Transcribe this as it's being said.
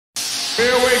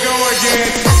Here we go again.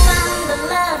 I found the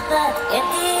love, but it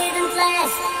didn't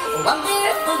last.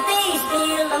 Wonderful days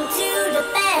belong to the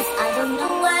past. I don't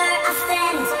know where I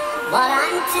stand, what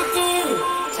I'm to do.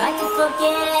 Try to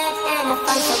forget and I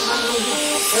find someone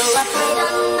new. So I prayed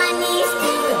on my knees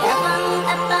to heaven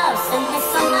above. Send me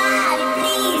somebody,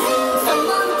 please,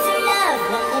 someone to love.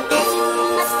 Let me tell you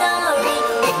my story.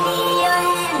 Give me your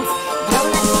hand, don't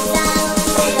let me down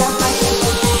with a heart to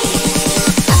believe.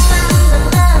 I found the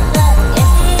love, but it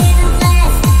didn't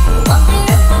last.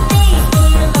 Wonderful days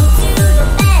belong to the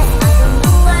past. I don't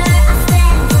know where I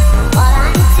stand, what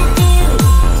I'm to do.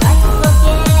 Try to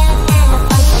forget and I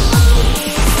find someone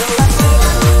new. So I prayed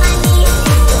on my knees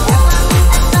to heaven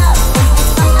above. Send me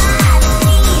somebody,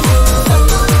 please,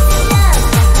 someone to love.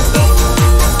 Let me tell you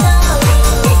my story.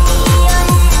 Give me your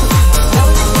hand,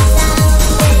 don't let me down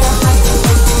with a heart to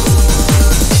believe.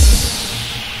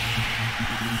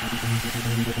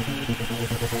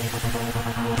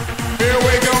 Here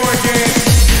we go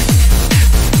again.